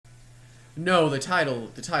No, the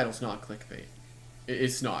title's not clickbait.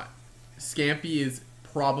 It's not. Skampi is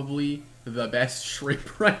probably the best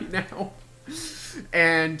shrimp right now.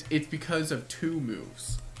 And it's because of 2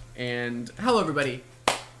 moves. And hello everybody,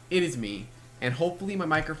 it is me. And hopefully my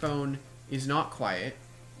microphone is not quiet.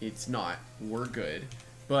 It's not. We're good.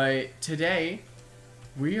 But today,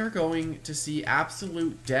 we are going to see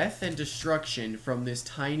absolute death and destruction from this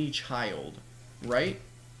tiny child. Right?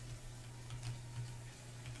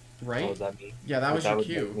 Right? Oh, was that me? Yeah, that was your was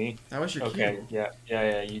cue. me? That was your Okay, cue.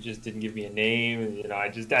 yeah. You just didn't give me a name, and you know, I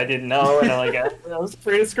didn't know, and I was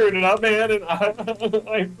afraid of screwing it up, man, and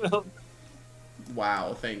I felt.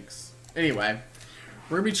 Wow, thanks. Anyway,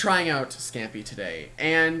 we're gonna be trying out Skampi today,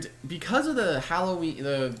 and because of the Halloween,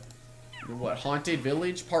 the Haunted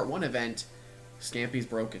Village Part 1 event, Skampi's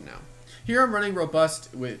broken now. Here I'm running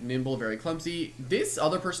Robust with Nimble, very clumsy. This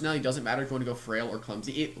other personality doesn't matter if you want to go Frail or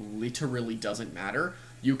Clumsy. It literally doesn't matter.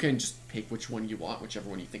 You can just pick which one you want, whichever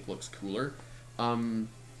one you think looks cooler. And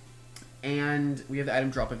we have the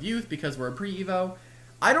item Drop of Youth because we're a pre-evo.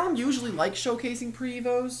 I don't usually like showcasing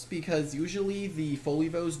pre-evos because usually the full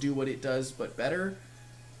evos do what it does but better.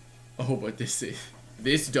 Oh, but this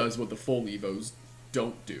does what the full evos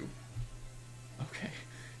don't do. Okay,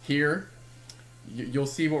 here you'll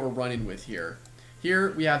see what we're running with here.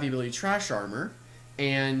 Here we have the ability Trash Armor,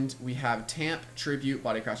 and we have Tamp, Tribute,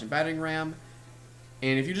 Body Crash, and Battering Ram.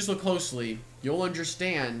 And if you just look closely, you'll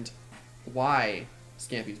understand why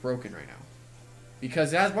Skampi's broken right now.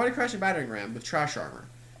 Because it has Body Crash and Battering Ram with Trash Armor.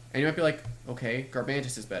 And you might be like, okay,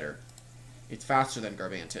 Garbantis is better. It's faster than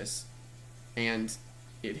Garbantis. And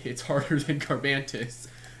it hits harder than Garbantis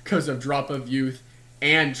because of Drop of Youth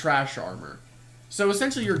and Trash Armor. So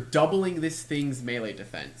essentially you're doubling this thing's melee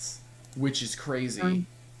defense, which is crazy.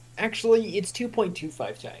 Actually, it's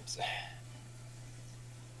 2.25 times.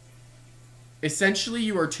 Essentially,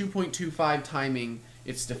 you are 2.25 timing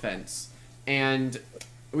its defense. And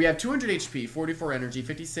we have 200 HP, 44 energy,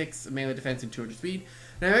 56 melee defense, and 200 speed.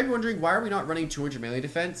 Now, you might be wondering, why are we not running 200 melee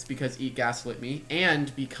defense? Because Eat Gaslit Me,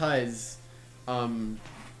 and because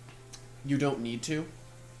you don't need to.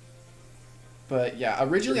 But yeah,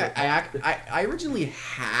 originally I originally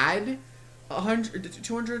had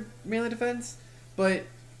 200 melee defense, but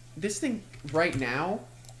this thing right now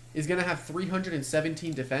is gonna have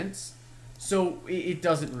 317 defense. So it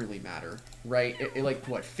doesn't really matter, right? It like,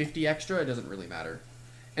 what, 50 extra? It doesn't really matter.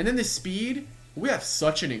 And then the speed, we have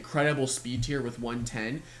such an incredible speed tier with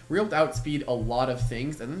 110. We're able to outspeed a lot of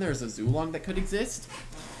things. And then there's a Zulong that could exist.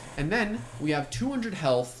 And then we have 200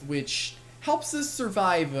 health, which helps us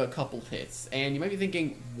survive a couple hits. And you might be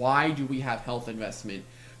thinking, why do we have health investment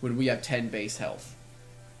when we have 10 base health?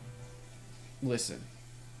 Listen,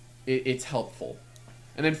 it's helpful.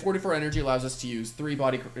 And then 44 energy allows us to use 3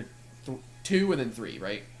 body... 2 and then 3,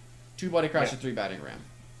 right? 2 Body Crash and 3 Battering Ram.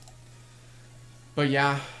 But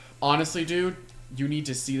yeah, honestly, dude, you need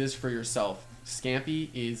to see this for yourself. Skampi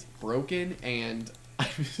is broken, and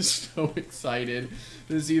I'm so excited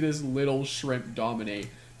to see this little shrimp dominate.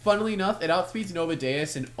 Funnily enough, it outspeeds Nova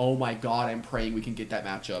Deus, and oh my god, I'm praying we can get that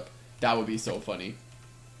matchup. That would be so funny.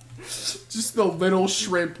 Just the little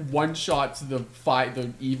shrimp one-shot to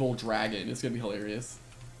the evil dragon. It's gonna be hilarious.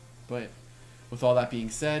 But with all that being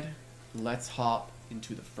said, let's hop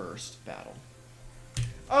into the first battle.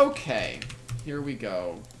 Okay, here we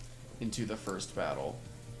go into the first battle.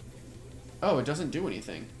 Oh, it doesn't do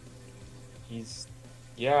anything.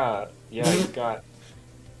 Yeah, he's got...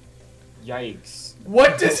 Yikes.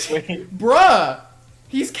 What does he... Bruh!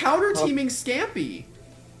 He's counter-teaming Skampi.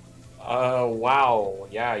 Wow.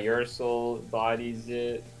 Yeah, Ursul bodies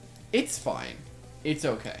it. It's fine. It's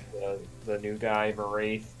okay. The new guy,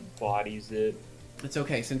 Wraith, bodies it. It's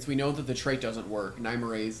okay, since we know that the trait doesn't work.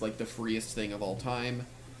 Nymare is like the freest thing of all time.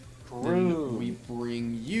 Then we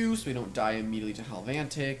bring you, so we don't die immediately to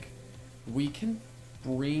Halvantic. We can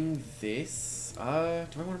bring this. Do I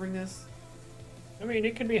want to bring this? I mean,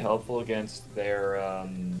 it could be helpful against their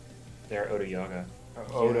Odo Yaga.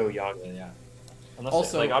 Odo Yaga, yeah. Unless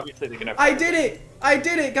also, like, obviously they can have... I did it! I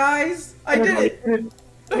did it, guys! I did it! I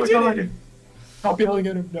did it! Stop yelling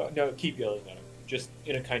at him. No, keep yelling at him. Just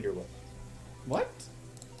in a kinder way. What?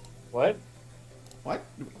 What? What?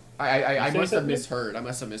 I must have misheard. I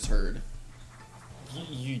must have misheard.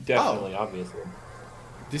 You definitely, obviously.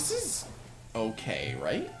 This is okay,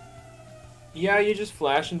 right? Yeah, you just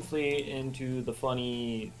flash and flee into the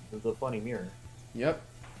funny mirror. Yep.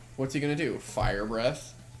 What's he gonna do? Fire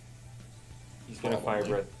breath? He's gonna fire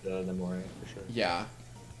breath the Moray for sure. Yeah.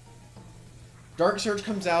 Dark Surge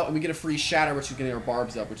comes out, and we get a free Shatter, which is getting our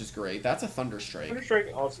barbs up, which is great. That's a Thunderstrike.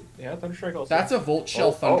 Thunderstrike also. Yeah, Thunderstrike also. That's a Volt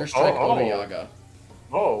Shell Thunderstrike Odo Yaga.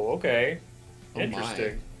 Oh, okay. Oh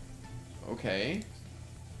Interesting. My. Okay.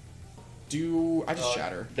 I just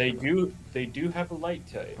shatter? They do have a light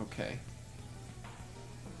type. Okay.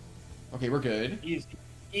 Okay, we're good. Easy.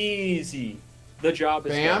 Easy. The job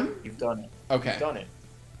is done. You've done it. Okay. You've done it.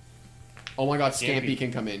 Oh my god, Skampi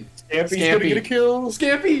can come in. Scampy's gonna get a kill.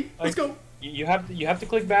 Skampi! Let's go! You have to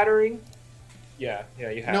click battering. Yeah,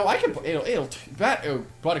 you have. No, I can.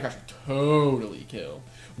 Body Crash will totally kill.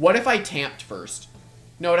 What if I tamped first?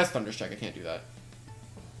 No, that's Thunderstrike. I can't do that.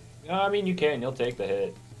 I mean, you can. You'll take the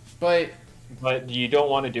hit. But you don't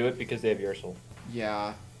want to do it because they have Yersul.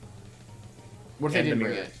 Yeah. What if they didn't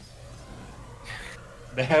bring it?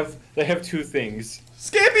 They have two things.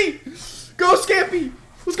 Skampi! Go, Skampi!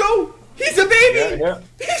 Let's go! He's a baby! Yeah.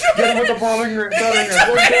 He's a baby! Get him with the bombing ring!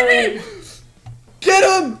 Okay. Get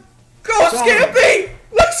him! Go, Skampi!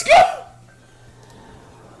 Let's go!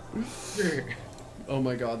 Oh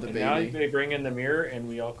my god, the baby. Now they bring in the mirror and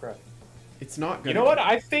we all cry. It's not good. You know what?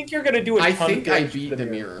 I think you're gonna do a I think I beat the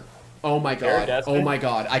mirror. Oh my god. Oh my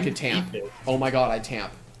god. I could tamp. Oh my god, I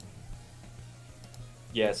tamp.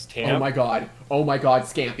 Yes, tamp. Oh my god. Oh my god,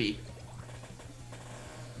 Skampi.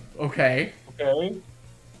 Okay. Okay.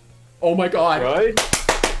 Oh my god. Right?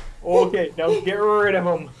 Okay, now get rid of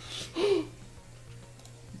him.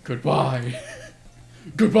 Goodbye.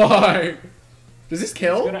 Goodbye. Does this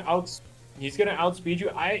kill? He's gonna outspeed you.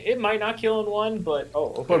 It might not kill in one, but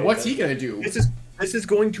okay. But what's he gonna do? This is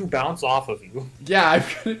going to bounce off of you. Yeah, I'm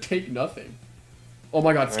gonna take nothing. Oh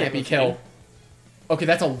my god, Skampi kill. Okay,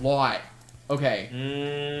 that's a lot.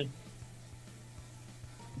 Okay.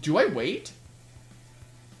 Do I wait?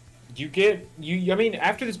 I mean,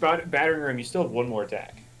 after this battering ram, you still have one more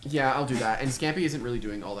attack. Yeah, I'll do that. And Skampi isn't really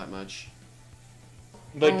doing all that much.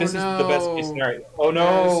 Like, this is the best case scenario. Oh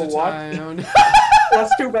no, what? Oh, no.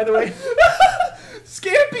 Plus 2, by the way.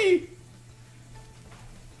 Skampi!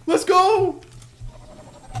 Let's go!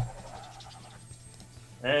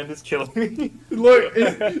 And it's killing me. Look,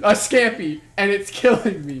 it's a Skampi, and it's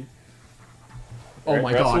killing me. Oh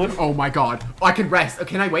my god, oh my god. I can rest. Oh,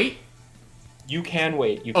 can I wait? You can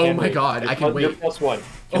wait. Oh my god, I can wait. You're +1.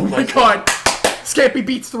 Oh my god! Skampi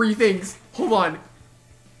beats 3 things. Hold on.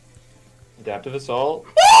 Adaptive Assault.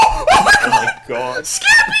 Oh my god.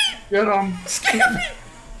 Skampi! Get him. Skampi!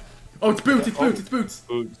 Oh, it's boots, it's boots, it's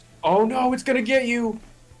boots. Oh no, it's gonna get you.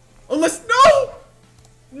 Unless, no!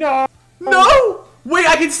 No! No! Wait,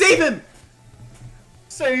 I can save him!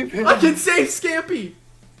 Save him! I can save Skampi!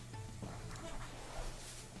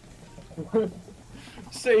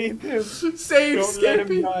 Save him! Save Don't Skampi! let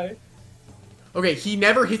him die. Okay, he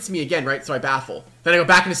never hits me again, right? So I baffle. Then I go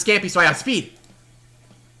back into Skampi, so I have speed.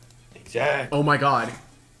 Exactly. Oh my god.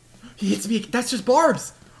 He hits me. That's just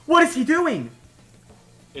barbs. What is he doing?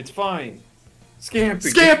 It's fine.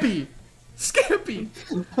 Skampi! Skampi!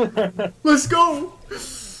 Skampi! Let's go!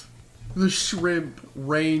 The shrimp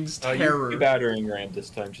reigns terror. You battering ram this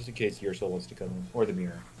time, just in case Yersul wants to come in. Or the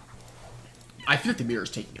mirror. I feel like the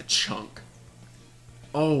mirror's taking a chunk.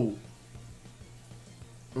 Oh.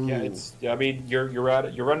 Ooh. Yeah, I mean, you're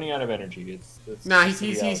running out of energy. Nah,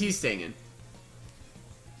 he's staying in.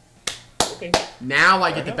 Okay. Now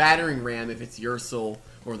I get the battering ram if it's Yersul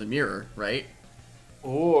or the mirror, right?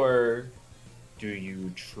 Or do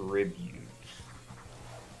you tribute?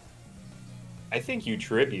 I think you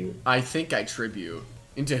tribute. I think I tribute.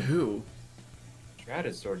 Into who?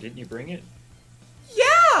 Stratusor, didn't you bring it?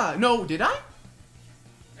 Yeah! No, did I?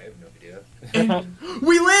 I have no idea.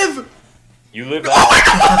 We live! You live. Oh my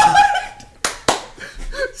god!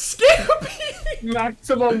 Skampi!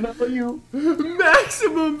 Maximum value!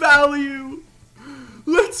 Maximum value!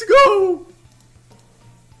 Let's go!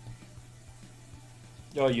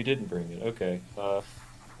 Oh, you didn't bring it. Okay.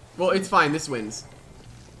 Well, it's fine. This wins.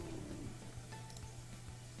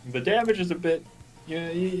 The damage is a bit... Yeah,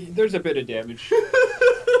 there's a bit of damage.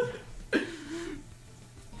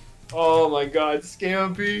 Oh my god,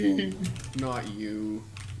 Skampi! Not you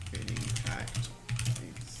getting hacked.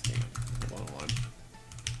 Hold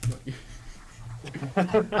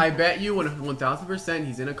on. I bet you 1000%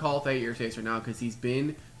 he's in a call with 8 year chaser now because he's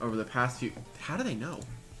been over the past few... How do they know?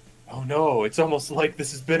 Oh no, it's almost like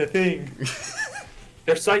this has been a thing.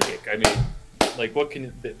 They're psychic, I mean. Like, what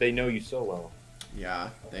can... They know you so well. Yeah,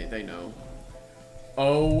 they know.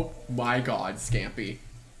 Oh my god, Skampi.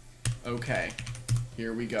 Okay,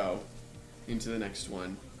 here we go. Into the next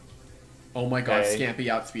one. Oh my god, Okay. Skampi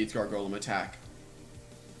outspeeds Gargolem attack.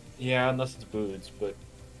 Yeah, unless it's boots, but...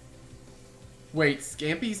 Wait,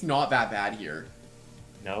 Scampi's not that bad here.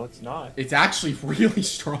 No, it's not. It's actually really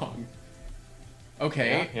strong.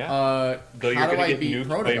 Okay, yeah. how do I beat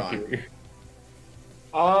Protagon?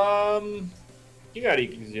 You got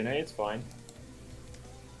Ikizune, it's fine.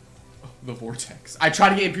 The Vortex. I tried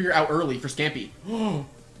to get Imperial out early for Skampi.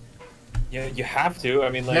 Yeah, you have to. I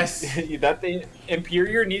mean, like, yes. that thing,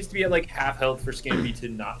 Imperior needs to be at, like, half health for Skampi to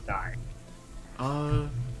not die.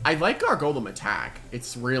 I like Gargolem attack.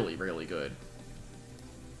 It's really, really good.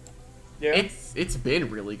 Yeah. It's been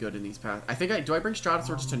really good in these past. I think do I bring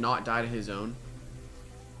Stratosaur just to not die to his own?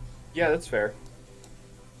 Yeah, that's fair.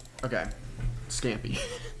 Okay. Skampi.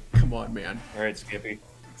 Come on, man. Alright, Skampi.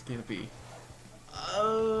 Skampi.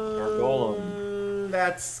 Gargolem.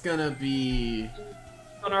 That's gonna be...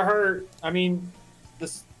 Gonna hurt. I mean,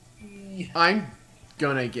 this... I'm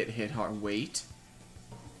gonna get hit hard. Wait.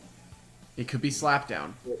 It could be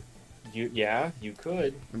Slapdown. Yeah, you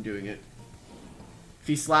could. I'm doing it. If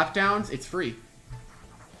he Slapdowns, it's free.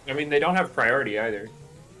 I mean, they don't have priority either.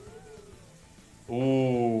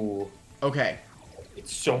 Ooh. Okay.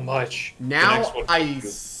 It's so much. Now I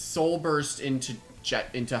Soul Burst into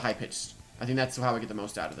High Pitched. I think that's how I get the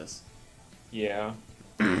most out of this. Yeah.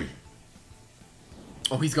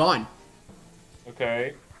 Oh, he's gone.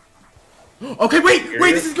 Okay. Okay, wait!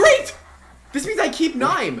 Wait, this is great! This means I keep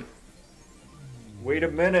Nime! Wait a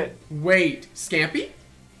minute. Wait, Skampi?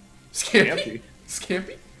 Skampi?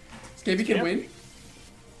 Skampi? Skampi can win?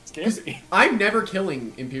 Skampi. I'm never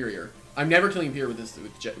killing Imperior. I'm never killing Imperior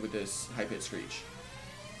with this High Pitched Screech.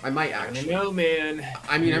 I might actually. I don't know, man.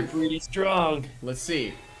 I mean, I'm pretty strong. Let's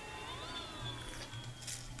see.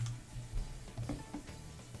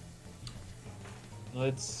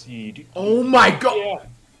 Let's see. Oh my god!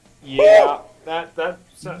 Yeah. That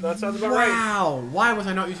sounds about right. Wow! Why was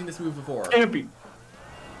I not using this move before? Skampi.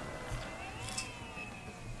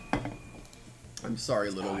 I'm sorry,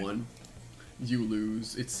 little one. You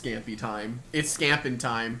lose. It's Skampi time. It's Scampin'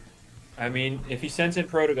 time. I mean, if he sends in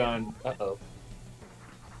Protogon... Uh-oh.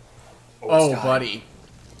 Oh, buddy.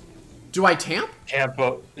 Do I tamp?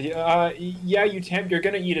 Tampo. Yeah, you tamp. You're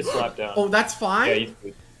gonna eat a Slapdown. Oh, that's fine? Yeah, he's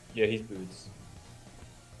boots. Yeah, he's boots.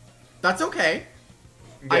 That's okay.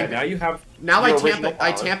 Yeah, now you have... Now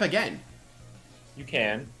I tamp again. You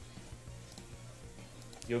can.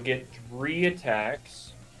 You'll get 3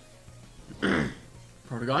 attacks.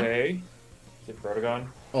 Protogon? Okay. Is it Protogon?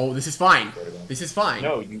 Oh, this is fine. Protogon. This is fine.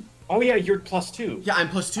 No, you... Oh, yeah, you're +2. Yeah, I'm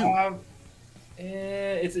 +2.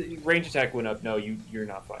 It's a range attack went up. No, you're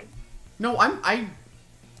not fine. No, am I?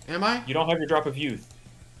 You don't have your Drop of Youth.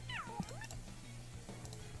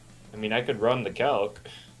 I mean, I could run the calc.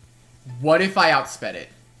 What if I outsped it?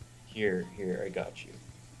 Here, I got you.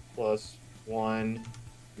 +1.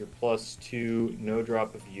 You're +2. No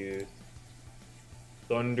Drop of Youth.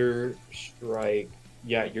 Thunder Strike.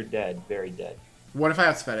 Yeah, you're dead. Very dead. What if I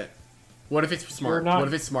outsped it? What if it's smart? What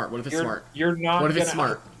if it's smart? What if it's smart? You're not. What if it's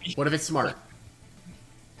smart? What if it's smart?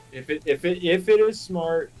 If it is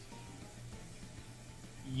smart,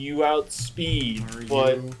 you outspeed.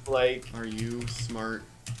 Are you smart,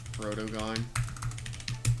 Protogon?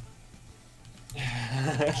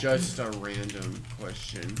 Just a random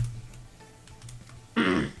question.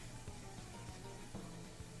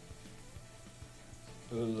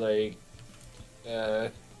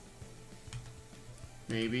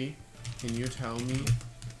 Maybe. Can you tell me?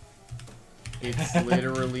 It's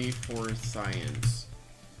literally for science.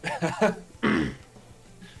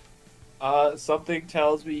 Something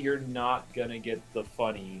tells me you're not gonna get the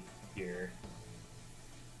funny here.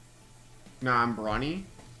 Nah, I'm brawny?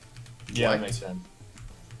 Yeah, that makes sense.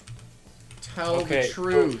 Tell the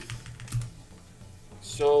truth.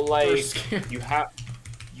 So like you have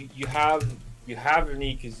an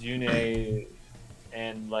Ikizune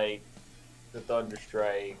and like the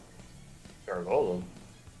Thunderstrike Gargolem.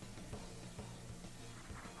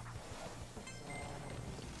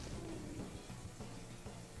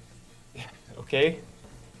 Okay.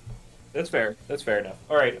 That's fair. That's fair enough.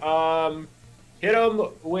 Alright, hit him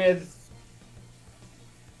with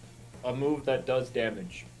a move that does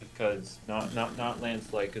damage. Because not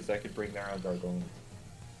Landslide, because that could bring down Gargolem.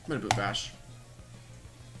 I'm gonna boot bash.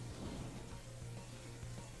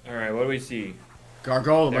 Alright, what do we see?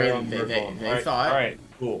 Gargolem, they thought. Alright,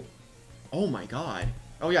 cool. Oh my god.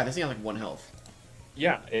 Oh yeah, this thing has like 1 health.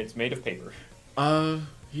 Yeah, it's made of paper.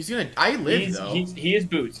 He's gonna. I live though. He is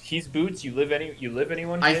boots. He's boots. You live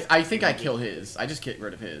anyone? I think I kill his. I just get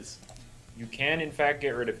rid of his. You can in fact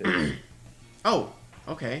get rid of his. Oh,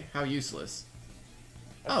 okay. How useless.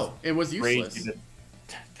 Oh, it was useless.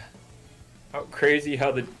 How crazy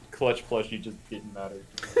how the clutch plushie just didn't matter.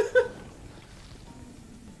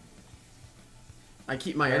 I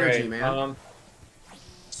keep my energy, man.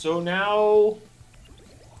 So now,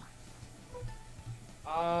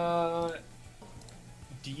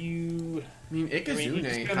 do I mean,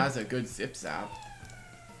 Ikazune has a good zip zap.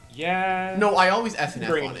 Yeah. No, I always F and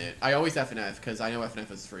F on it. I always F and F because I know F and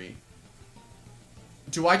F is free.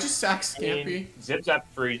 Do I just sack Skampi? I mean, Zip Zap's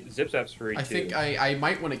free. Zip Zap's free I think I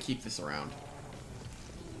might want to keep this around.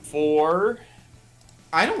 For?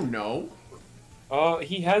 I don't know.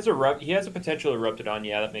 He has a potential Eruptodon.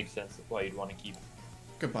 Yeah, that makes sense. That's why you'd want to keep.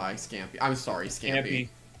 Goodbye, Skampi. I'm sorry, Skampi.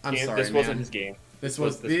 I'm sorry, This wasn't his game. This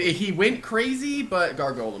was he went crazy, but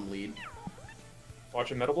Gargolem lead.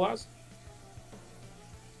 Watch a Metal Blast.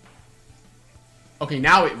 Okay,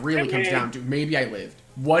 now it really comes down to maybe I lived.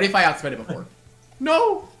 What if I outsped it before?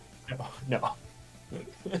 No. No.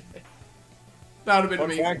 That would have been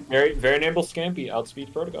amazing. Fact, very nimble Skampi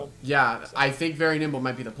outspeeds Protogon. Yeah, I think very nimble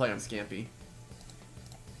might be the play on Skampi.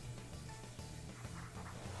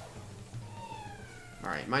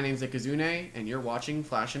 Alright, my name's Ikazune, and you're watching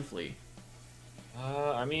Flash and Flee.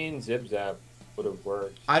 I mean, Zip Zap would have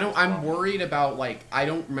worked. I'm worried about, like, I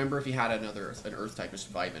don't remember if he had an Earth type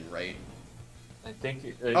surviving, right? I think.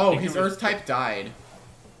 His Earth type died.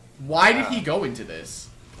 Why did he go into this?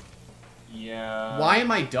 Yeah. Why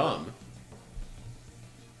am I dumb?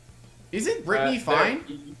 Isn't Brittany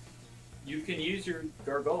fine? You can use your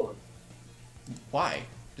Gargolem. Why?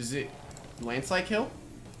 Does it landslide kill?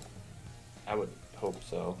 I would hope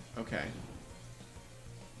so. Okay.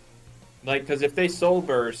 Like, because if they Soul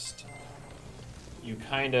Burst, you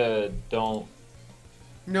kind of don't.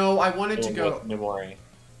 No, I wanted to go. Memori.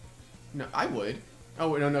 No, I would.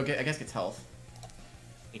 Oh no, I guess it gets health.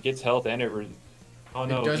 It gets health and it. Oh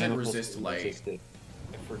no, it doesn't resist light. Resisted.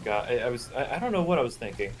 I forgot. I don't know what I was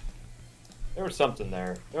thinking. There was something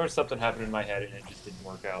there. There was something happening in my head and it just didn't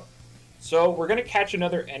work out. So we're gonna catch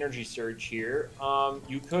another energy surge here.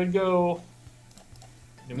 You could go.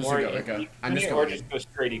 Nemori, I'm just or going. just go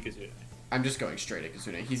straight Ikazune. I'm just going straight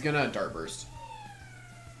Ikazune. He's gonna Dart Burst.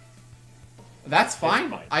 That's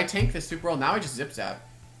fine. I tank this super well. Now I just Zip Zap.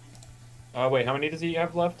 Wait, how many does he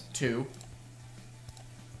have left? 2.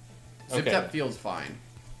 Zip Zap feels fine.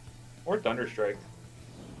 Or Thunderstrike.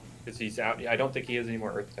 Because he's out. I don't think he has any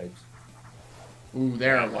more Earth types. Ooh,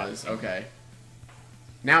 there it was. Okay.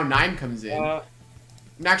 Now Nime comes in.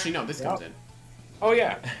 Actually, no, this comes in. Oh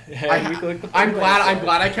yeah. I'm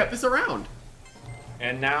glad I kept this around.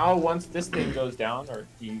 And now, once this thing goes down, or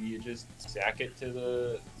you just sack it to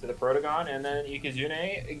the Protogon, and then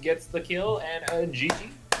Ikazune gets the kill and a GG.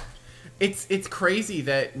 It's crazy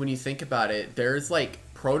that when you think about it, there's like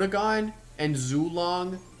Protogon and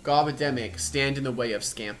Zulong, Gobademic stand in the way of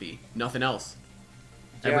Skampi. Nothing else.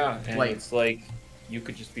 Yeah, it's like you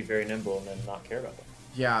could just be very nimble and then not care about them.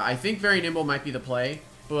 Yeah, I think very nimble might be the play,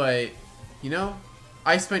 but you know,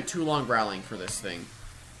 I spent too long rallying for this thing.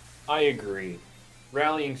 I agree.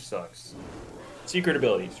 Rallying sucks. Secret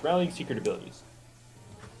abilities. Rallying secret abilities.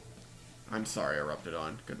 I'm sorry,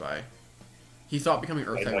 Eruptodon. Goodbye. He thought becoming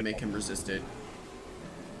Earth type would make him resist it.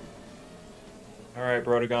 Alright,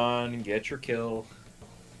 Protogon, get your kill.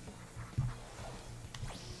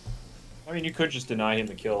 I mean, you could just deny him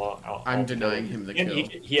the kill. I'm denying him the kill.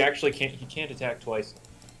 He actually can't. He can't attack twice.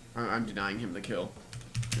 I'm denying him the kill.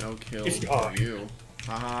 No kill for you.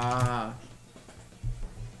 Ah.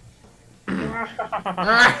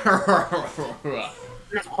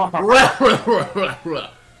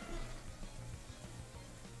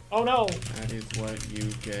 Oh no! That is what you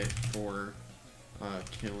get for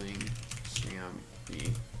killing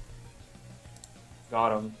Skampi.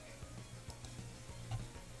 Got him.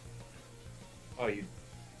 Oh, did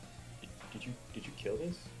you kill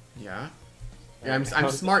this? Yeah. Yeah, I'm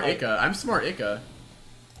smart Ika. I'm smart Ika.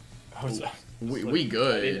 We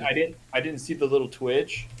good. I didn't see the little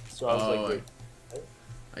twitch, so I was like, wait.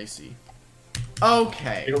 I see.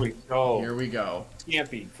 Okay. Here we go. Here we go.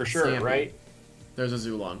 Skampi, for sure, Skampi. right? There's a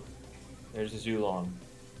Zulong. There's a Zulong.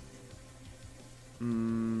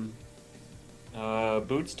 Mm.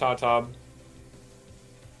 Boots Tatab.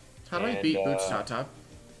 How do I beat Boots Tatab?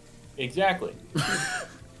 Exactly.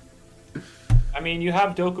 I mean, you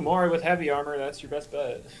have Dokomori with heavy armor. That's your best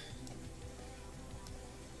bet.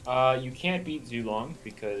 You can't beat Zulong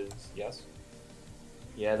because, yes.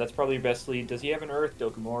 Yeah, that's probably your best lead. Does he have an Earth?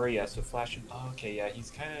 Dokomori, yeah, so Flash and... Oh, okay, yeah,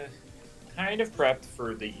 he's kind of prepped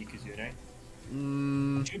for the Ikazune.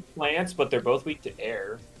 2 plants, but they're both weak to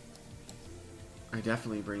air. I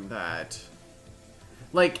definitely bring that.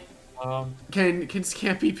 Like, can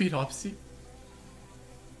Skampi beat Opsy?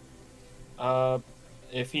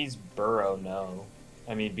 If he's Burrow, no.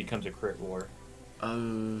 I mean, becomes a crit war.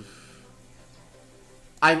 I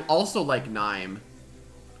also like Nime.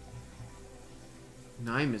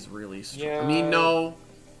 Nime is really strong. Yeah. I mean, no.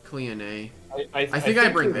 Cleone. I think I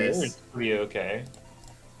bring this. Pretty okay.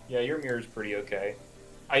 Yeah, your mirror's pretty okay.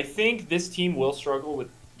 I think this team will struggle with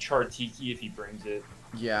Chartiki if he brings it.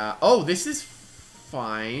 Yeah. Oh, this is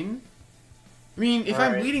fine. I mean, if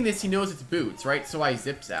I'm leading this, he knows it's boots, right? So I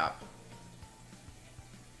zip zap.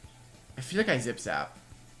 I feel like I zip zap.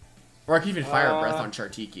 Or I can even fire breath on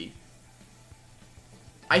Chartiki.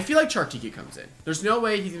 I feel like Chartiki comes in. There's no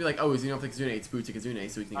way he's gonna be like, oh, he's gonna have Kazune, it's boots to Kazune,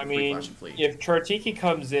 so he can free flash and flee. If Chartiki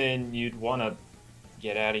comes in, you'd want to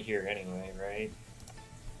get out of here anyway, right?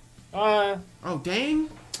 Oh, dang.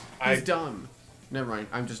 He's dumb. Never mind.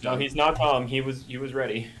 I'm just dumb. No, he's not dumb. He was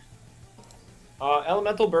ready.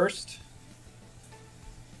 Elemental burst.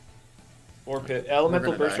 Or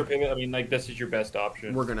elemental burst or pivot. I mean, like, this is your best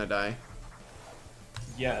option. We're gonna die.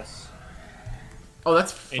 Yes. Oh,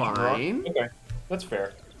 that's fine. Okay, that's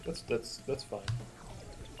fair. That's fine.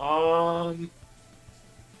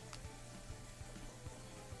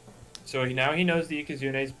 So now he knows the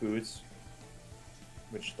Ikazune's boots,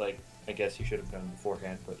 which, like, I guess he should have done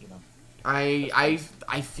beforehand, but you know. I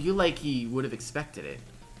feel like he would have expected it.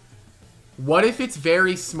 What if it's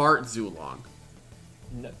very smart Zulong?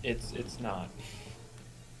 No, it's not.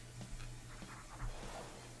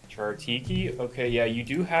 Chartiki? Okay, yeah, you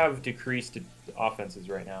do have decreased offenses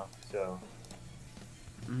right now, so...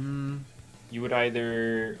 You would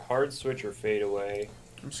either hard switch or fade away.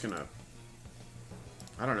 I'm just gonna...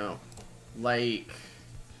 I don't know. Like,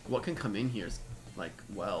 what can come in here is, like,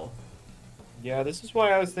 well... Yeah, this is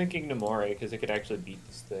why I was thinking Nomore, because it could actually beat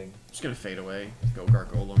this thing. I'm just gonna fade away. Go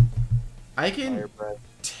Gargolem. I can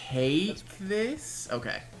take this?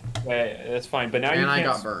 Okay. Yeah, that's fine, but now and I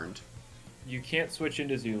got burned. You can't switch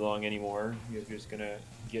into Zulong anymore. You're just gonna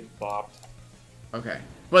get bopped. Okay.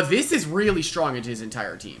 But this is really strong into his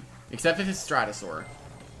entire team. Except if it's Stratosaur.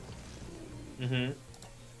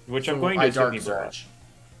 Which so I'm going to Dark Surge.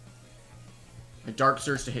 I Dark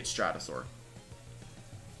Surge to hit Stratosaur.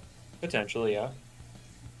 Potentially, yeah.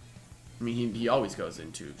 I mean, he always goes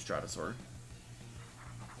into Stratosaur.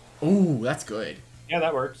 Ooh, that's good. Yeah,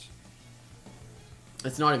 that works.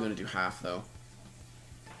 It's not even going to do half, though.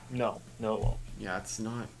 No, it won't. Yeah, it's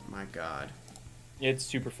not. My god. It's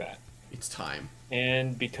super fat. It's time.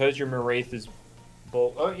 And because your Moraith is...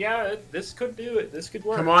 Oh, yeah, this could do it. This could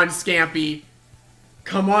work. Come on, Skampi.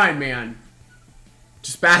 Come on, man.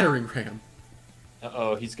 Just battering ram.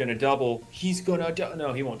 Uh-oh, he's going to double. He's going to...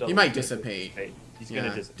 No, he won't double. He might dissipate. He's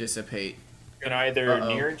going to dissipate. He's going to either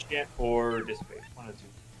near enchant or dissipate. One of two.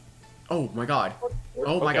 Oh, my god.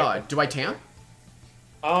 Oh, my god. Do I tamp?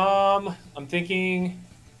 I'm thinking...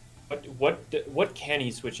 What can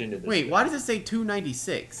he switch into this? Wait, why does it say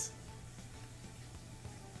 296?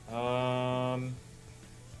 I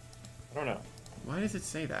don't know. Why does it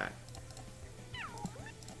say that?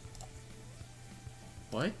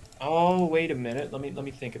 What? Oh, wait a minute. Let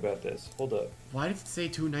me think about this. Hold up. Why did it say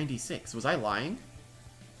 296? Was I lying?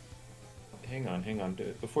 Hang on.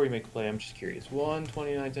 Before you make a play, I'm just curious.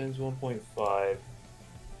 129 times 1.5.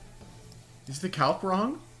 Is the calc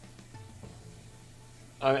wrong?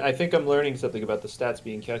 I think I'm learning something about the stats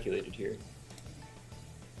being calculated here.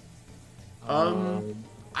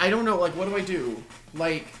 I don't know. Like, what do I do?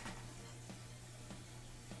 Like,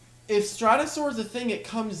 if Stratosaur's a thing, it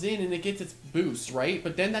comes in and it gets its boost, right?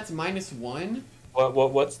 But then that's -1.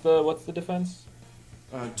 What's the defense?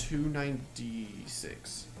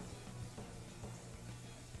 296.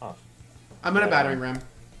 Huh. I'm gonna battering ram.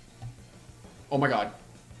 Oh my god.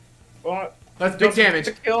 What? That's big damage.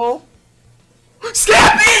 Kill.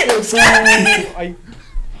 Skampi! Skampi!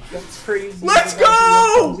 That's crazy. Let's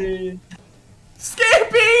go!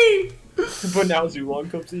 Skampi! But now Zulong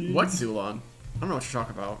comes in. What's Zulong? I don't know what you're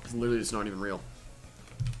talking about. It's literally just not even real.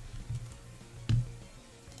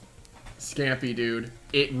 Skampi, dude.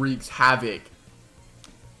 It wreaks havoc.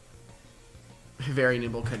 Very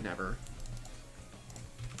Nimble could never.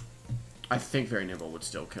 I think Very Nimble would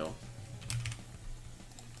still kill.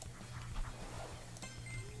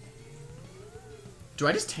 Do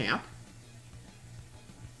I just tamp?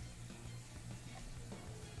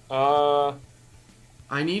 I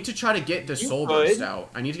need to try to get the Soul Burst out.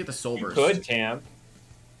 I need to get the Soul Burst. You could tamp.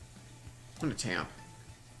 I'm gonna tamp.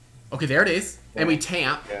 Okay, there it is. Yeah. And we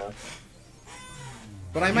tamp. Yeah.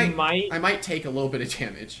 But I might take a little bit of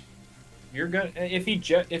damage. You're gonna if he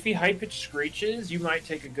high pitch screeches, you might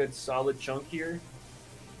take a good solid chunk here.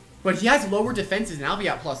 But he has lower defenses and I'll be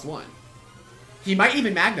at +1. He might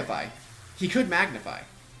even magnify. He could magnify.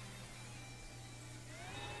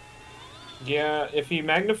 Yeah, if he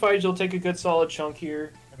magnifies, you'll take a good solid chunk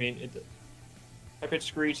here. I mean, high pitch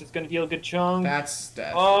screech, it's gonna deal a good chunk. That's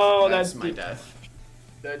death. Oh, that's my death.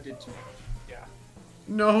 That did too. Yeah.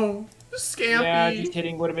 No, Skampi. Yeah, just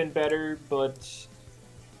hitting would have been better, but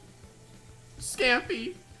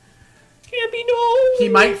Skampi. Skampi, no! He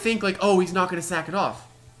might think like, oh, he's not gonna sack it off.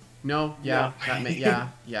 No, yeah, No.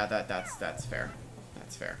 that's fair.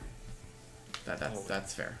 That's fair.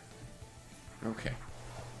 That's fair. Okay.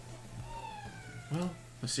 Well,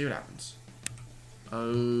 let's see what happens.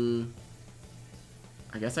 I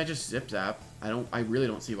guess I just zip zap. I really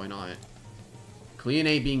don't see why not.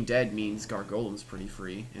 Cleone being dead means Gargolem's pretty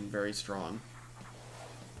free and very strong.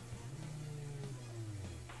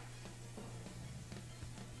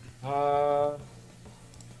 I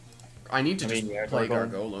need to play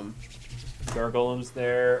Gargolem. Gargolem's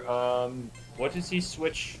there. What does he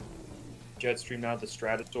switch Jetstream now to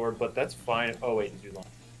Stratosaur? But that's fine. Oh wait, Zulong.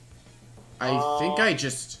 I think I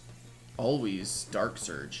just always Dark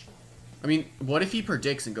Surge. I mean, what if he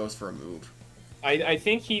predicts and goes for a move? I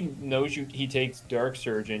think he knows you. He takes Dark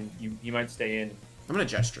Surge and you might stay in. I'm gonna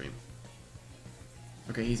Jetstream.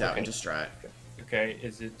 Okay, he's out into Strat. Okay,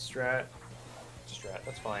 is it Strat? Strat,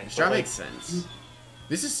 that's fine. Strat makes sense.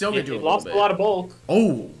 This is still gonna do a little lost bit. a lot of bulk.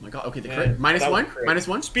 Oh my god. Okay, the crit. -1?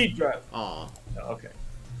 -1? Speed drive. Aw. Oh, okay.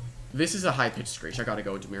 This is a high-pitched screech. I gotta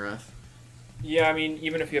go with Demirath. Yeah, I mean,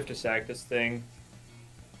 even if you have to sack this thing.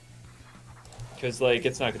 Because, like,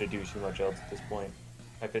 it's not going to do too much else at this point.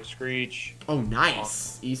 High pitch screech. Oh,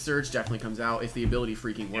 nice. E-Surge definitely comes out if the ability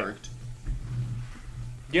freaking worked.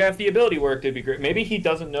 Yeah, if the ability worked, it'd be great. Maybe he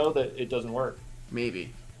doesn't know that it doesn't work.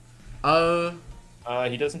 Maybe.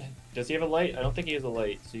 He doesn't... Does he have a light? I don't think he has a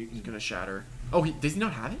light, so you can... He's gonna shatter. Oh, does he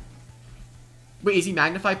not have it? Wait, is he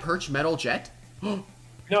Magnify, Perch, Metal, Jet?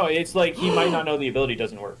 No, it's like he might not know the ability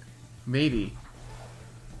doesn't work. Maybe.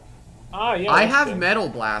 Ah, yeah. I have Metal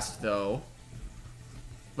Blast, though.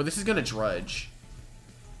 But this is gonna Drudge.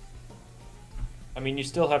 I mean, you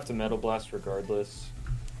still have to Metal Blast regardless.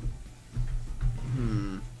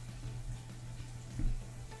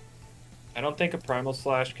 I don't think a Primal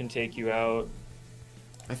Slash can take you out.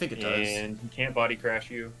 I think it does. And he can't Body Crash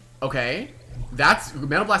you. Okay.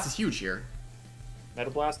 Metal Blast is huge here.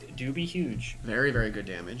 Metal Blast do be huge. Very, very good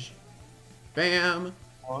damage. Bam.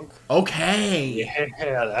 Bonk. Okay.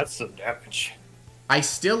 Yeah, that's some damage. I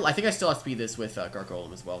think I still have to speed this with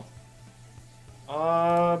Gargolem as well.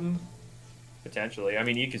 Potentially. I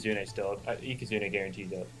mean, Ikazune still. Ikazune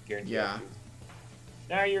guaranteed up. Guaranteed. Yeah. Up.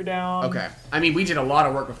 Now you're down. Okay. I mean, we did a lot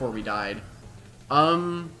of work before we died.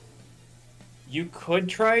 You could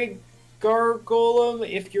try Gargolem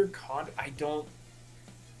if you're I don't.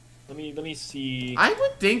 Let me see. I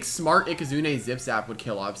would think Smart Ikazune Zip Zap would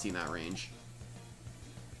kill Obscene in that range.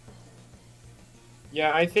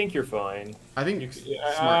 Yeah, I think you're fine. I think.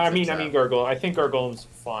 I mean Gargolem. I think Gargolem's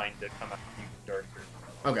fine to come out of Darker.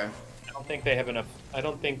 Okay. I don't think they have enough. I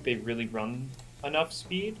don't think they really run enough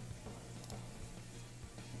speed.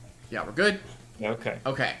 Yeah, we're good. Okay.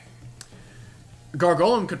 Okay.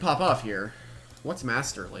 Gargolem could pop off here. What's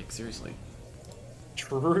Master? Like, seriously.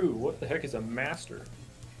 True. What the heck is a Master?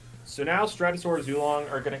 So now Stratosaur and Zulong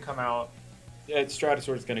are going to come out. Yeah,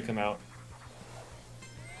 Stratosaur is going to come out.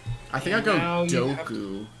 I think I'd go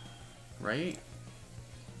Doku. Right?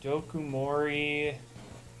 Doku Mori.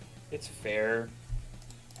 It's fair.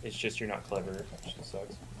 It's just you're not clever. Which just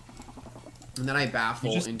sucks. And then I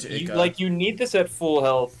baffle into Ika. Like, you need this at full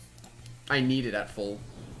health. I need it at full.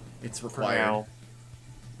 It's required. Now.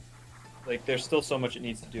 Like, there's still so much it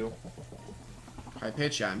needs to do. High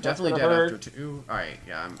pitch, yeah. I'm definitely dead after 2. Alright,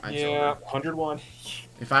 yeah, I'm yeah, 101.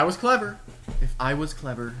 If I was clever,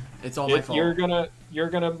 it's all my fault. You're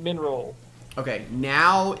gonna min roll. Okay,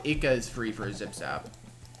 now Ika is free for a Zip Zap.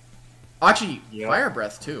 Actually, yep. Fire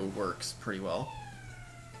Breath too works pretty well.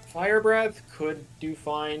 Fire Breath could do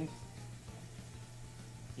fine.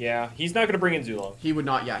 Yeah, he's not gonna bring in Zulong. He would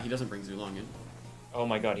not. Yeah, he doesn't bring Zulong in. Oh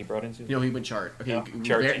my god, he brought in Zulong. No, he would chart. Okay,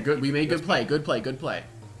 yeah, good. We made good play. Good play. Good play.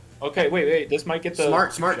 Okay, wait. This might get the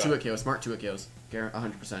smart 2-hit KO. Smart 2-hit KOs.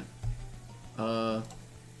 100%.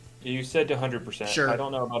 You said 100%. Sure. I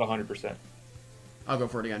don't know about 100%. I'll go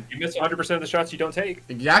for it again. You miss 100% of the shots you don't take.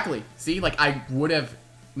 Exactly. See, like I would have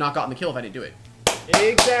not gotten the kill if I didn't do it.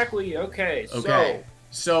 Exactly. Okay.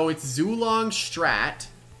 So it's Zulong Strat.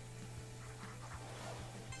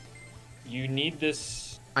 You need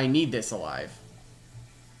this. I need this alive.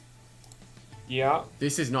 Yeah.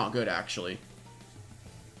 This is not good, actually.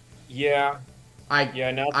 Yeah.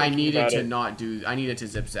 Now I needed to not do. I needed to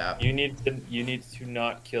Zip Zap. You need to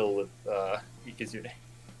not kill with Ikazune.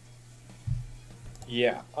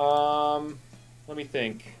 Yeah. Let me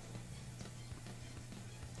think.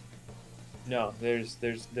 No, there's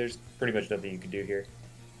pretty much nothing you can do here.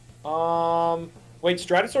 Wait,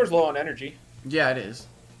 Stratosaur's low on energy. Yeah, it is.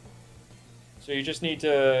 So you just need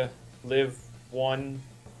to live one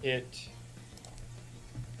hit.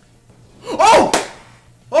 Oh!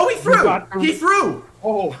 threw! He threw!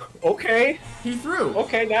 Oh, okay. He threw.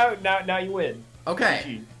 Okay, now you win.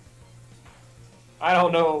 Okay. I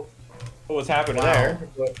don't know what was happening there.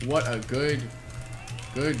 But... What a good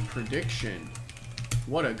prediction.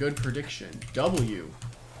 What a good prediction. W.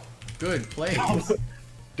 Good plays.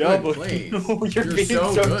 Good plays. You're being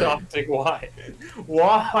so good. toxic. Why?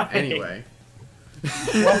 Why? Anyway.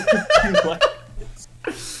 Why would you like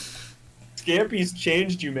this? Skampi's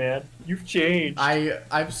changed you, man. You've changed.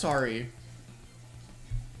 I'm sorry.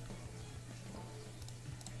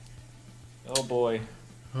 Oh boy.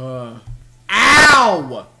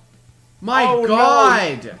 Ow! My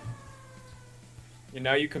God! No. And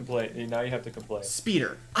now you complain. And now you have to complain.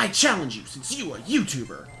 Speeder, I challenge you since you are a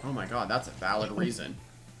YouTuber. Oh my God, that's a valid reason.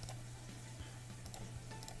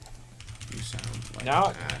 You sound like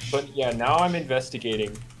Ash. But yeah, now I'm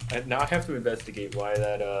investigating. Now I have to investigate why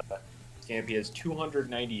that Skampi has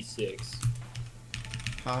 296.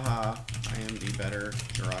 Haha, I am the better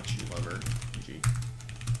Jirachi lover. GG.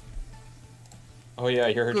 Oh yeah,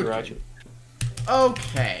 you're a Jirachi.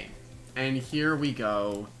 Okay, and here we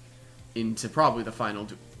go into probably the final.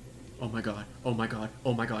 Oh my God! Oh my God!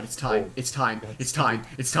 Oh my God! It's time! Oh. It's time! It's time!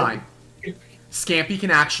 It's time! Skampi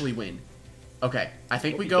can actually win. Okay, I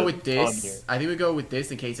think we go with this. I think we go with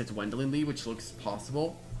this in case it's Wendolyn Lee, which looks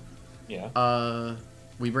possible. Yeah.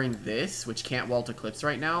 We bring this, which can't Walt Eclipse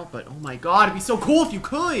right now, but oh my God, it'd be so cool if you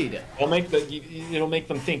could! It'll make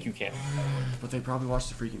them think you can. But they probably watched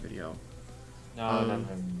the freaking video. No.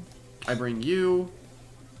 I bring you,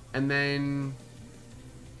 and then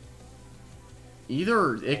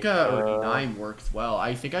either Ika or Nime works well.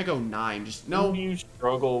 I think I go Nime. Just no. Who do you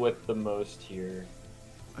struggle with the most here?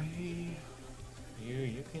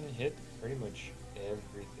 You can hit pretty much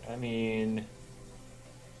everything. I mean,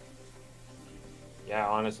 yeah,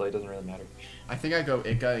 honestly, it doesn't really matter. I think I go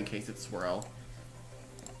Ika in case it's Swirl.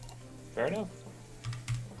 Fair enough.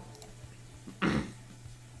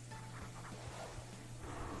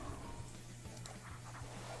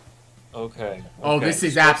 Okay. Oh, this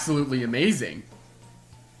is absolutely amazing.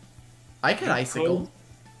 I could Icicle.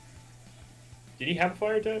 Did he have a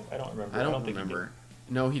fire type? I don't remember. I don't remember.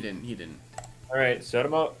 No, he didn't. He didn't. Alright, set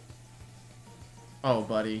him up. Oh,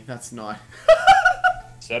 buddy, that's not...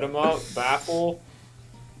 Set him up, baffle.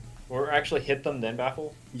 Or actually hit them, then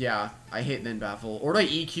baffle. Yeah, I hit then baffle. Or do I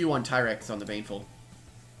EQ on Tyrex on the Baneful?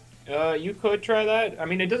 You could try that. I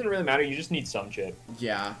mean, it doesn't really matter. You just need some chip.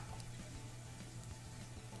 Yeah.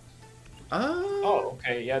 Oh,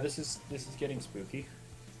 okay. Yeah, this is getting spooky.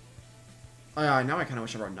 Oh, yeah, now I kind of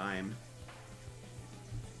wish I brought Nime.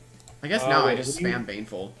 I guess now I just spam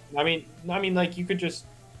Baneful. I mean, like, you could just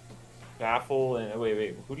baffle and...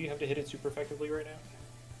 Wait. Who do you have to hit it super effectively right now?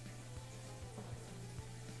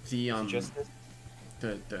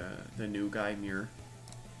 The new guy, Mirror.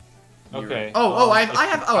 Okay. I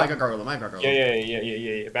got Gargoyle. I got Gargoyle.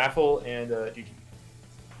 Yeah. Baffle and GG.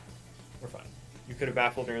 We're fine. You could have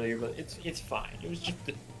baffled earlier, but it's fine. It was just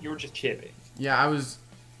you were just chipping. Yeah, I was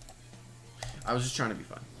just trying to be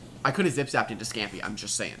fun. I could have zip zapped into Skampi. I'm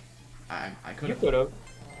just saying. I could have.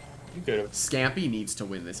 You could have. Skampi needs to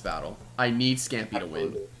win this battle. I need Skampi to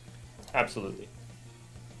win. Absolutely.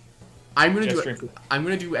 I'm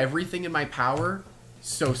gonna do everything in my power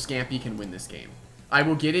so Skampi can win this game. I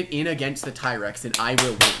will get it in against the Tyrex and I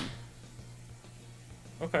will win.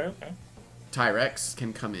 Okay. Tyrex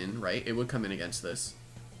can come in, right? It would come in against this.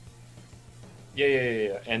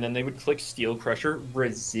 Yeah. And then they would click Steel Crusher,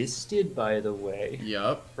 resisted, by the way.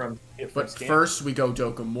 Yep. But Skampi. First we go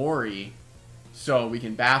Dokomori, so we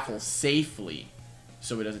can baffle safely,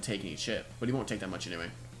 so he doesn't take any chip. But he won't take that much anyway.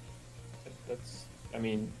 I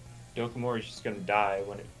mean, Dokomori is just gonna die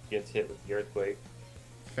when it gets hit with the Earthquake.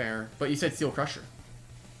 Fair. But you said Steel Crusher.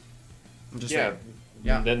 I'm just saying.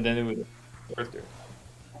 Yeah. Then it would Earth Through.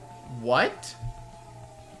 What?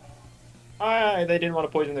 They didn't want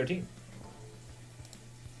to poison their team.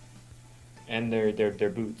 And their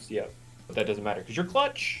boots, yeah. But that doesn't matter, because you're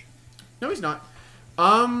clutch. No, he's not.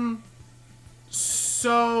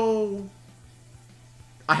 So...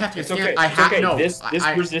 I have to get okay. No. This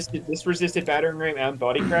resisted battering ram and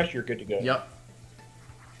body crash, you're good to go. Yep.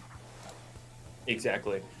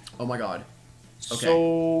 Exactly. Oh my god. Okay.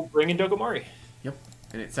 So, bring in Dokomori. Yep.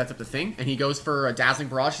 And it sets up the thing, and he goes for a Dazzling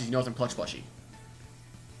Barrage because he knows I'm clutch plushy.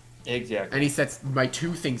 Exactly. And he sets my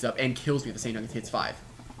two things up and kills me at the same time he hits 5.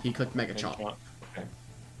 He clicked Mega Chomp. Okay.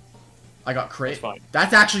 I got crit. That's fine.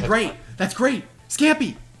 That's actually great. Fine. That's great.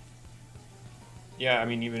 Skampi! Yeah, I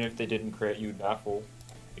mean, even if they didn't crit, you'd baffle,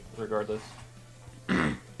 regardless.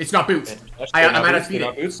 It's not boots. I might have to speed it.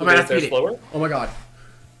 I might have to speed it. Oh my god.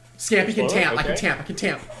 Skampi can tamp. Okay. I can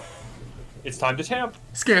tamp. It's time to tamp.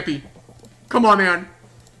 Skampi. Come on, man.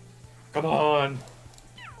 Come on.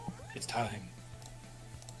 It's time.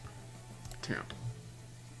 Tamp.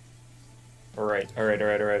 Alright.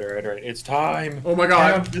 It's time. Oh my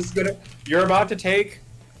god. Tamp, this is gonna... You're about to take...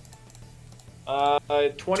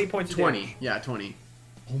 20 points of 20. damage. Yeah, 20.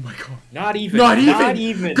 Oh my god. Not even. Not even. Not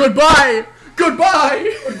even. Goodbye.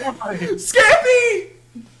 Goodbye. Goodbye. Skampi.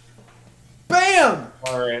 Bam.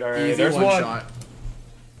 Alright. Easy There's one one. shot.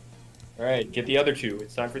 Alright, get the other two.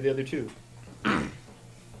 It's time for the other two.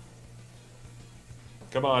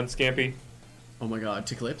 Come on, Skampi. Oh my god,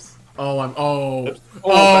 tick lips. Oh, I'm. Oh.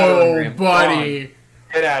 Oh, buddy.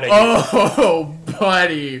 Get out of here. Oh,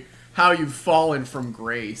 buddy. How you've fallen from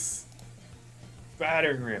grace.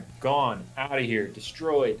 Battering ram. Gone. Out of here.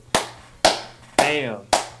 Destroyed. Bam.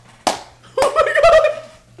 Oh my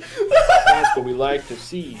god. That's what we like to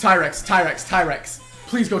see. Tyrex.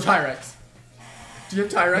 Please go Tyrex. Do you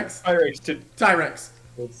have Tyrex? Tyrex to... Tyrex.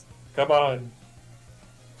 Come on.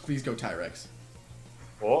 Please go Tyrex.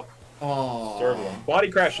 Oh. Oh. Serval. Body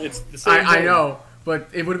crash. It's the same I thing. know, but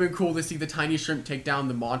it would have been cool to see the tiny shrimp take down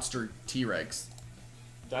the monster T-Rex.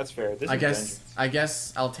 That's fair. This I is guess. vengeance. I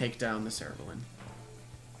guess I'll take down the Cervalin.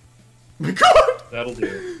 Oh my god! That'll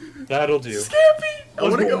do. That'll do. Skampi! I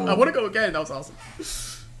Let's wanna go. go. I wanna go again. That was awesome.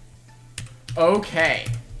 Okay,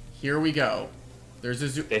 here we go. There's a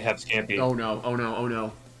zoo. They have Skampi. Oh no! Oh no! Oh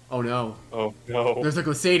no! Oh no! Oh no. There's a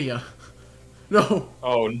Glaciadia. No!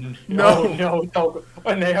 Oh No. no.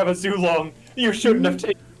 And they have a Zulong. You shouldn't have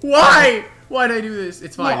taken. Why? Why did I do this?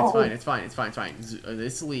 It's fine. No. It's fine.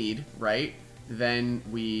 This lead, right? Then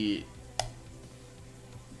we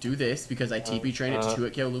do this because I TP train it to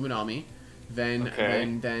 2-hit KO Luminami. Then Okay.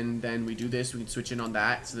 then we do this. We can switch in on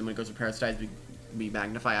that. So then when it goes to Parasitize, we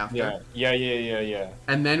magnify after. Yeah.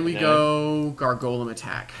 And then we And then- go Gargolem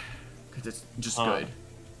attack because it's just good.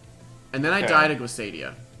 And then I Okay. die to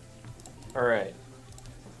Glaciadia. Alright.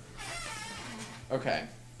 Okay.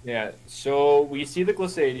 Yeah, so we see the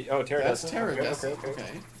Glaciadia. Oh, Terra That's doesn't? Terra.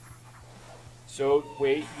 Okay. So,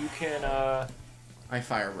 wait, you can, I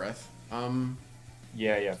Fire Breath.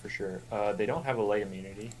 Yeah, for sure. They don't have a lay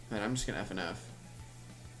immunity. Then I'm just gonna F and F.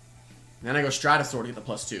 Then I go Stratosaur to get the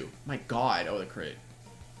 +2. My god, oh the crit.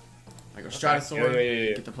 I go Stratosaur,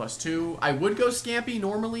 Yeah. get the +2. I would go Skampi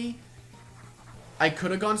normally. I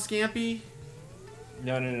could have gone Skampi.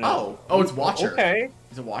 No. Oh, it's Watcher. Okay.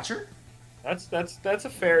 Is it Watcher? That's a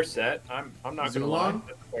fair set. I'm not gonna lie. Zulong?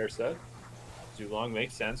 That's a fair set. Zulong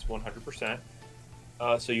makes sense, 100%.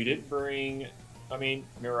 So you didn't bring. I mean,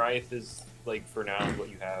 Miriath is like for now what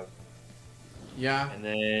you have, Yeah. and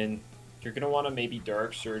then you're gonna want to maybe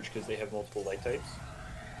Dark Surge because they have multiple light types.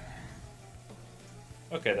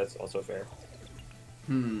 Okay, that's also fair.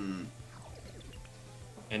 Hmm.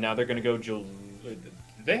 And now they're gonna go.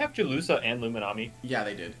 They have Jalusa and Luminami. Yeah,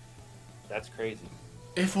 they did. That's crazy.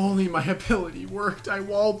 If only my ability worked. I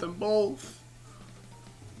walled them both.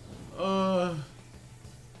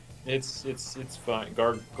 It's fine.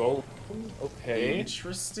 Gargoyle. Okay.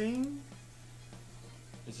 Interesting.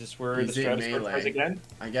 Is this where Is the it Stratosaur melee? tries again?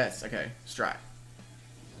 I guess. Okay. Strat.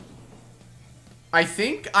 I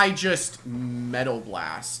think I just Metal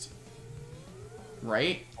Blast.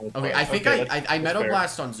 Right? Okay, I think Okay, I that's Metal fair.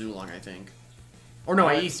 Blast on Zulong, I think. Or no,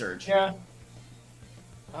 I E-Surge. Yeah.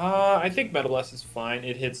 I think Metal Blast is fine.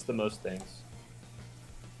 It hits the most things.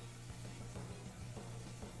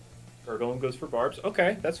 Gargolem goes for barbs.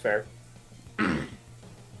 Okay, that's fair.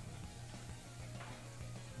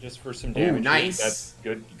 Just for some damage. nice. That's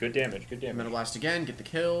good. Good damage. Good damage. Metal Blast again, get the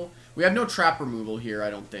kill. We have no trap removal here, I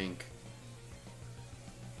don't think.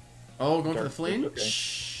 Oh, going for the Dark-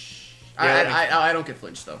 flinch? okay. Yeah, I don't get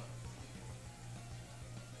flinch, though.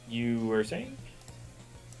 You were saying?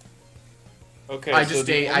 Okay. I so just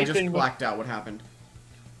the only thing- blacked out. What happened?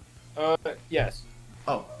 Yes.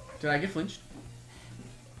 Oh, did I get flinched?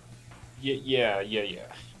 Yeah.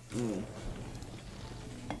 Ooh.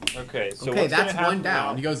 Okay, so Okay, what's that's gonna one happen down.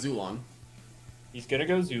 now- He goes Zulong. He's gonna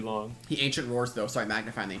go Zulong. He Ancient Roars, though, so I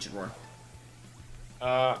magnify the Ancient Roar.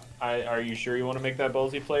 Are you sure you want to make that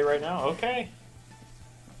ballsy play right now? Okay.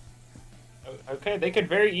 Okay, they could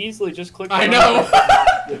very easily just click. I know!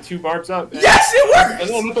 The 2 barbs up. Yes, it works! And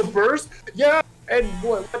then with the burst? Yeah! And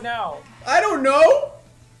what now? I don't know!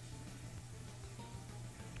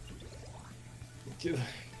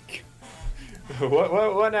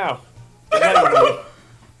 What now? I don't know!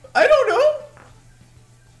 I don't know!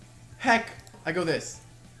 Heck, I go this.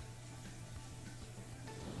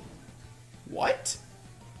 What?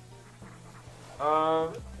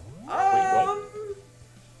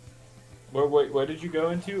 Wait, what did you go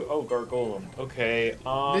into? Oh, Gargolem. Okay,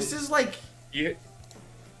 This is like... You,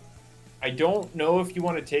 I don't know if you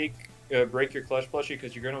want to take break your clutch plushie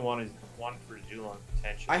because you're gonna want for Zulong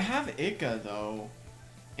potentially. I have Ika though,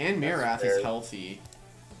 and Mirath fair. is healthy.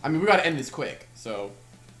 I mean, we gotta end this quick, so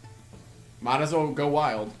might as well go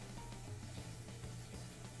wild.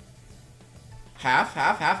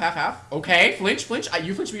 Half. Okay, flinch.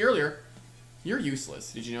 You flinched me earlier. You're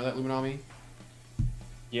useless. Did you know that, Luminami?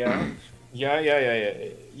 Yeah. Yeah.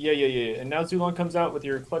 And now Zulong comes out with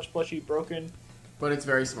your clutch plushie broken. But it's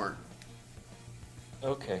very smart.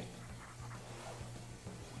 Okay.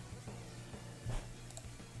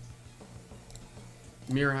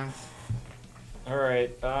 Mirath.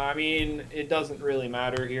 Alright, I mean, it doesn't really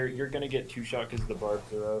matter here. You're gonna get 2-shot because the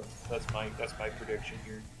barbs are up. That's my prediction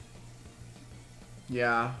here.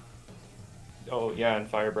 Yeah. Oh, yeah, and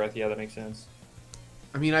Fire Breath. Yeah, that makes sense.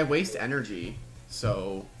 I mean, I waste energy,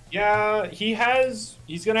 so... Yeah, he's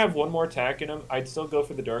gonna have one more attack in him. I'd still go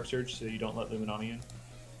for the Dark Surge so you don't let Luminami in.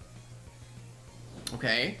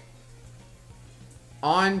 Okay.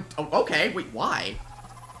 Oh, okay, wait, why?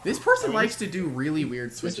 This person likes to do really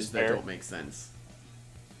weird switches that don't make sense.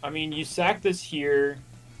 I mean, you sack this here,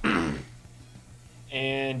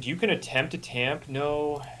 and you can attempt to tamp.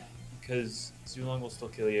 No, because Zulong will still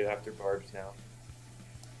kill you after barbs now.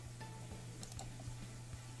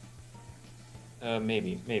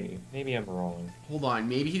 Maybe I'm wrong. Hold on,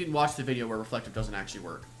 maybe he didn't watch the video where reflective doesn't actually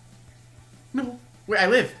work. No, wait, I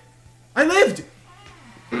live. I lived.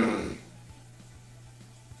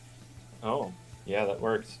 Oh, yeah, that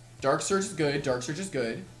works. Dark Surge is good. Dark Surge is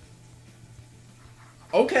good.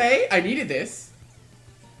 Okay, I needed this.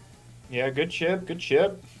 Yeah, good chip, good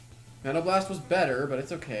chip. Nano Blast was better, but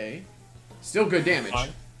it's okay. Still good damage.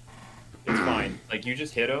 It's fine. Like, you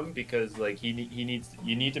just hit him because, like, you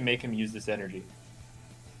need to make him use this energy.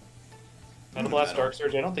 Nano Blast, Dark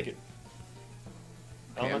Surge, I don't think it...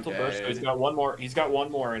 Okay, Elemental Burst, so he's got one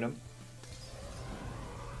more in him.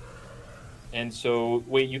 And so,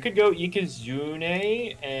 wait, you could go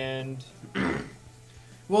Ikazune and...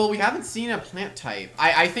 Well, we haven't seen a plant type.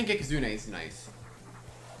 I think Ikazune is nice.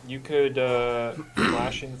 You could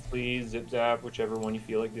Flash and Flee, Zip Zap, whichever one you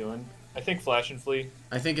feel like doing. I think Flash and Flee.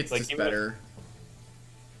 I think it's like, just better.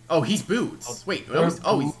 Oh, he's Boots. Wait,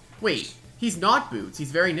 he's not Boots.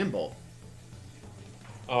 He's very nimble.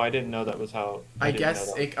 Oh, I didn't know that was how... I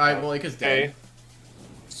guess, well, Ika's dead. Okay.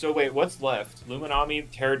 So wait, what's left? Luminami,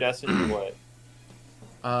 Terradescent, or what?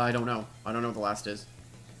 I don't know. I don't know what the last is.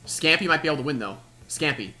 Skampi might be able to win, though.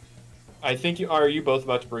 Skampi. I think you... Are you both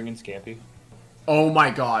about to bring in Skampi? Oh my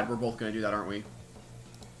god, we're both gonna do that, aren't we?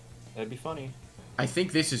 That'd be funny. I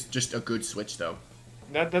think this is just a good switch, though.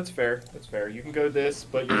 That's fair. That's fair. You can go this,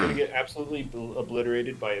 but you're gonna get absolutely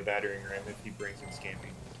obliterated by a battering ram if he brings in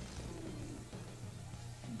Skampi.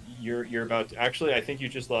 You're about to... Actually, I think you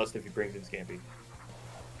just lost if he brings in Skampi.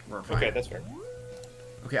 We're fine. Okay, that's fair.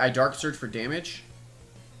 Okay, I Dark Surge for damage.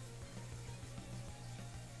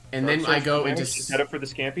 And Dark then Surge I go for into... damage to set up for the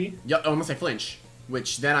Skampi? Yep, unless I flinch.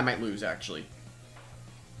 Which, then I might lose, actually.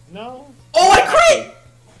 No. Oh, I crit!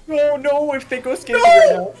 No, if they go Skampi right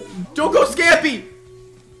now. Don't go Skampi!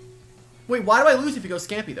 Wait, why do I lose if he goes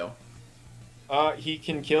Skampi, though? He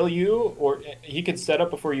can kill you, or he can set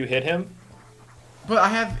up before you hit him. But I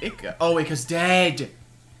have Ika. Oh, Ika's dead!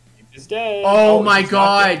 He's dead. Oh my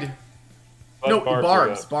god! No,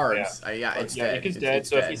 Barbs. Barbs. Yeah, it's dead. Ika's dead,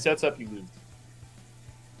 so if he sets up, you lose.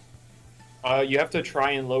 You have to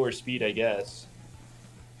try and lower speed, I guess.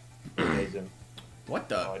 What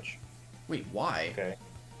the? Dodge. Wait, why? Okay.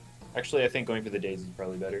 Actually, I think going for the daze is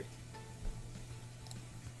probably better.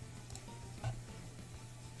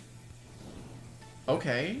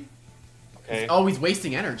 Okay. Okay. Oh, he's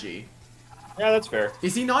wasting energy. Yeah, that's fair.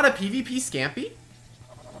 Is he not a PvP Skampi?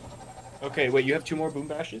 Okay, wait, you have 2 more boom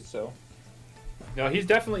bashes, so... No, he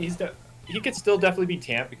could still definitely be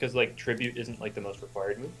tamped because, like, Tribute isn't, like, the most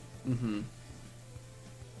required move. Mm-hmm.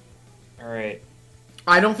 Alright.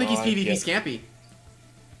 I don't think he's PvP Skampi.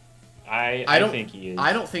 I don't think he is.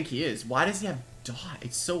 I don't think he is. Why does he have dot?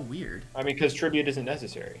 It's so weird. I mean, because Tribute isn't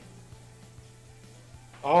necessary.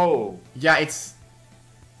 Oh. Yeah, it's...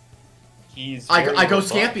 I go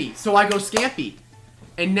Skampi, so I go Skampi.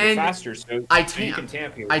 And then faster, so I so you tamp. can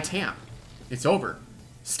tamp here. I tamp. It's over.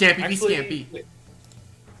 Skampi be Skampi.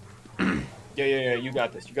 Yeah, you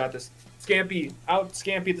got this. You got this. Skampi, out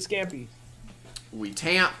Skampi the Skampi. We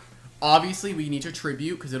tamp. Obviously, we need to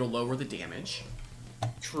tribute because it'll lower the damage.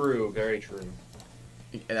 True, very true.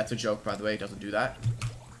 That's a joke, by the way. It doesn't do that.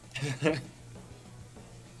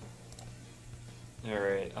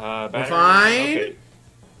 Alright, we're fine. Okay.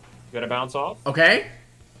 You gotta bounce off. Okay.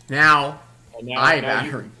 Now, Now I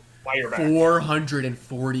battering.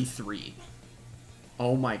 443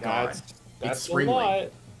 Oh my god. That's It's a Springling.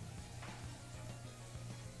 lot.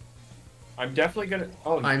 I'm definitely gonna.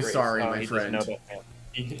 Oh, I'm great. sorry, my he doesn't know friend.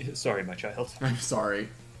 that. Sorry, my child. I'm sorry.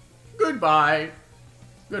 Goodbye.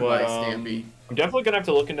 Goodbye, But, Skampi. I'm definitely gonna have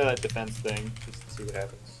to look into that defense thing just to see what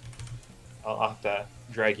happens. I'll have to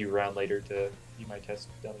drag you around later to be my test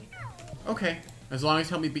dummy. Okay. As long as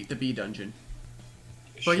you help me beat the bee dungeon.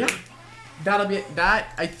 But Sure. yeah, that'll be it.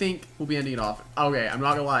 That, I think, will be ending it off. Okay, I'm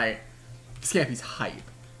not gonna lie. Scampi's hype.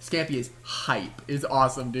 Skampi is hype. It's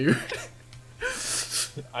awesome, dude.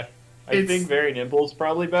 I think Very Nimble is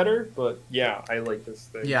probably better, but yeah, I like this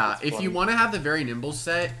thing. Yeah, It's if funny. you want to have the Very Nimble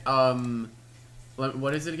set,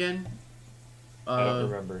 what is it again? I don't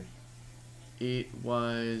remember. It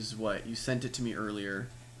was, what? You sent it to me earlier.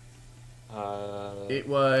 Uh, It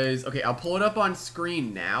was, okay, I'll pull it up on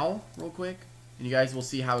screen now, real quick. And you guys will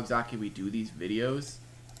see how exactly we do these videos.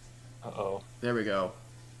 Uh-oh. There we go.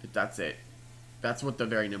 That's it. That's what the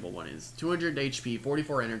Very Nimble one is. 200 HP,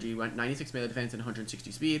 44 energy, 96 melee defense, and 160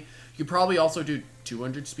 speed. You could probably also do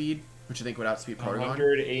 200 speed, which I think would outspeed Protagon.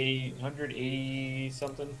 180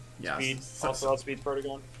 something Yeah, speed. Also outspeeds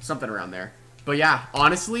Protagon. Something around there. But yeah,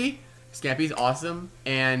 honestly, Scampi's awesome,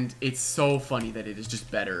 and it's so funny that it is just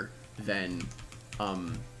better than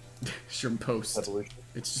Shrimp Post. Evolution.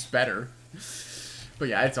 It's just better. But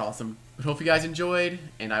yeah, it's awesome. But hope you guys enjoyed,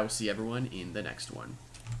 and I will see everyone in the next one.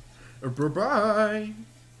 Bye-bye!